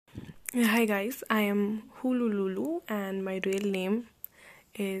Hi guys, I am Hulululu and my real name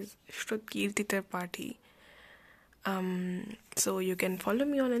is Shrutkirti Tripathi. So you can follow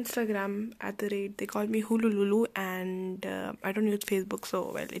me on Instagram at the rate they call me Hulululu, and I don't use Facebook,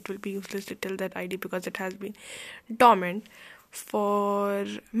 so well it will be useless to tell that ID because it has been dormant for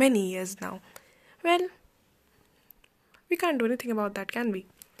many years now. Well, we can't do anything about that, can we?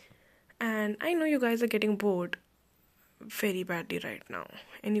 And I know you guys are getting bored very badly right now,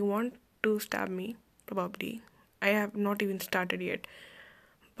 and you want to stab me, probably. I have not even started yet,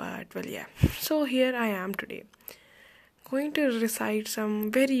 but well, yeah. So here I am today, going to recite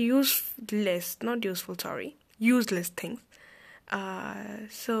some very useless, not useful, sorry, useless things.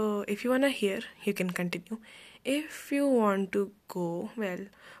 So if you wanna hear, you can continue. If you want to go, well,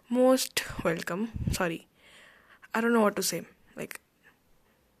 most welcome. Sorry, I don't know what to say. Like,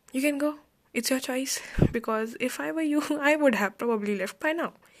 you can go. It's your choice. Because if I were you, I would have probably left by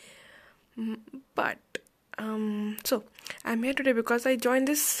now. But so I'm here today because I joined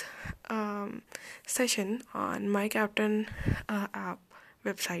this session on my captain app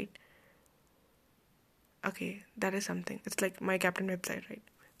website. Okay, that is something. It's like my captain website, right?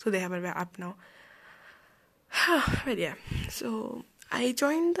 So they have an app now. Well, yeah. So I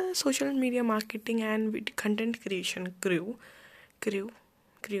joined the social media marketing and content creation crew.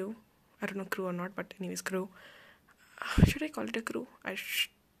 I don't know crew or not, but anyways, crew. Should I call it a crew? I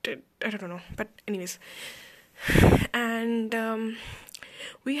don't know, but anyways. And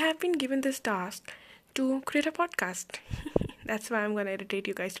we have been given this task to create a podcast. That's why I'm gonna irritate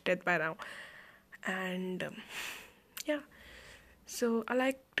you guys to death by now. And yeah, so I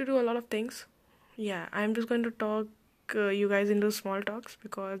like to do a lot of things. Yeah, I'm just going to talk you guys into small talks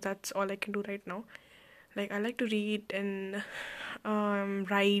because that's all I can do right now. Like, I like to read and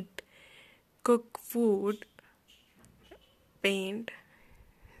write, cook food, paint,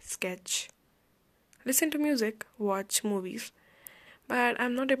 sketch, listen to music, watch movies. But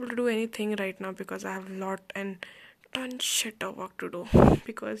I'm not able to do anything right now because I have a lot and ton shit of work to do.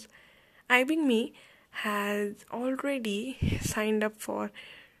 Because I being me has already signed up for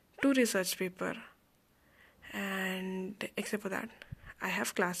 2 research paper, and except for that, I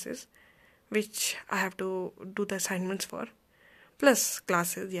have classes which I have to do the assignments for, plus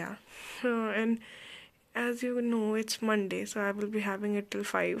classes, yeah. And as you know, it's Monday, so I will be having it till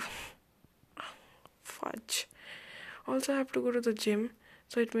 5. Fudge. Also, I have to go to the gym,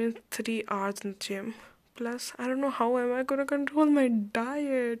 so it means 3 hours in the gym. Plus, I don't know how am I gonna control my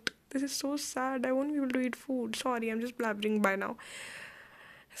diet. This is so sad. I won't be able to eat food. Sorry, I'm just blabbering by now.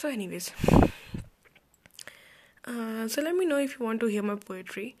 So, anyways, so let me know if you want to hear my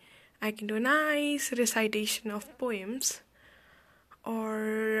poetry. I can do a nice recitation of poems,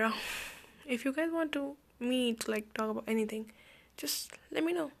 or if you guys want to me to like talk about anything, just let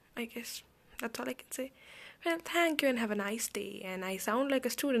me know. I guess that's all I can say. Well, thank you and have a nice day. And I sound like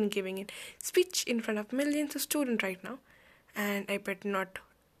a student giving a speech in front of millions of students right now, and I bet not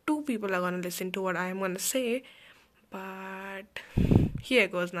 2 people are gonna listen to what I am gonna say. But here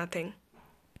goes nothing.